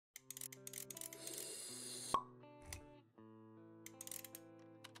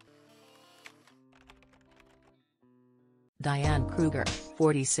Diane Kruger,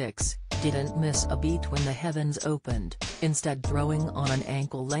 46, didn't miss a beat when the heavens opened, instead throwing on an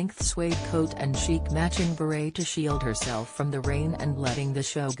ankle-length suede coat and chic matching beret to shield herself from the rain and letting the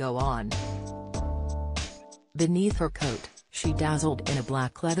show go on. Beneath her coat, she dazzled in a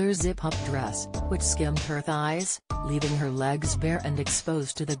black leather zip-up dress, which skimmed her thighs, leaving her legs bare and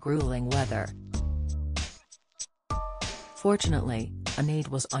exposed to the grueling weather. Fortunately, an aide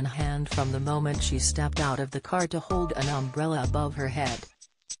was on hand from the moment she stepped out of the car to hold an umbrella above her head.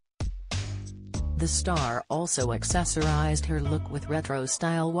 The star also accessorized her look with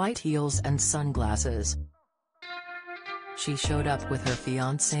retro-style white heels and sunglasses. She showed up with her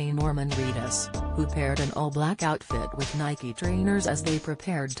fiancé Norman Reedus, who paired an all-black outfit with Nike trainers as they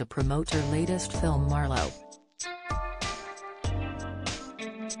prepared to promote her latest film Marlowe.